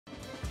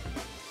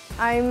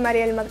I'm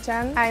Mariel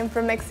Marchand. I'm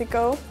from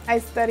Mexico. I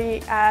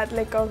study at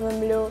Le Cordon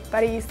Bleu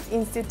Paris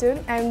Institute.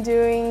 I'm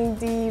doing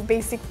the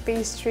Basic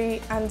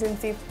Pastry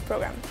Intensive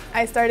program.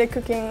 I started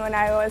cooking when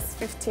I was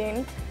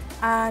 15,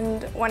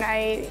 and when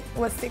I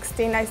was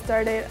 16 I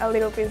started a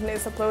little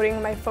business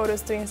uploading my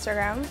photos to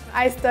Instagram.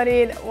 I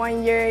studied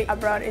 1 year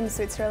abroad in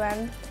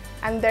Switzerland,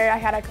 and there I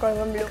had a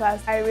Cordon Bleu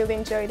class. I really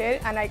enjoyed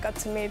it and I got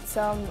to meet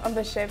some of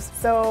the chefs,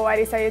 so I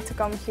decided to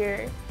come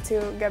here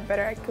to get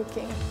better at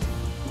cooking.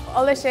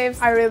 All the chefs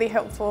are really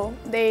helpful.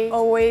 They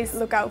always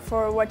look out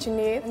for what you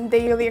need, and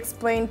they really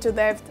explain to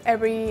depth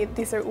every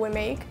dessert we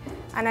make,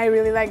 and I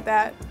really like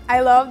that.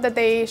 I love that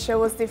they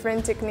show us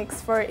different techniques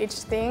for each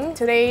thing.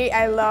 Today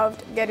I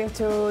loved getting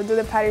to do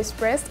the Paris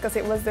press because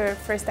it was the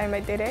first time I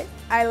did it.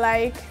 I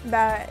like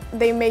that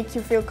they make you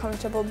feel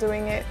comfortable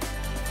doing it.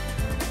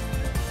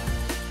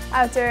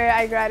 After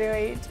I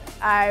graduate,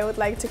 I would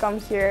like to come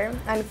here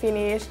and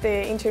finish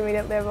the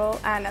intermediate level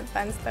and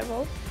advanced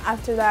level.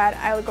 After that,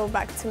 I'll go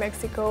back to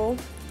Mexico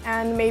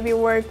and maybe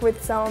work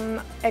with some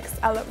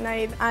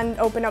ex-alumni and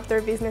open up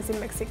their business in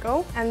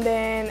Mexico. And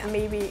then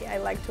maybe I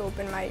like to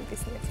open my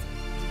business.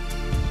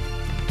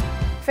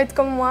 Faites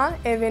comme moi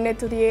et venez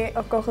étudier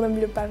au Cordon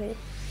Bleu Paris.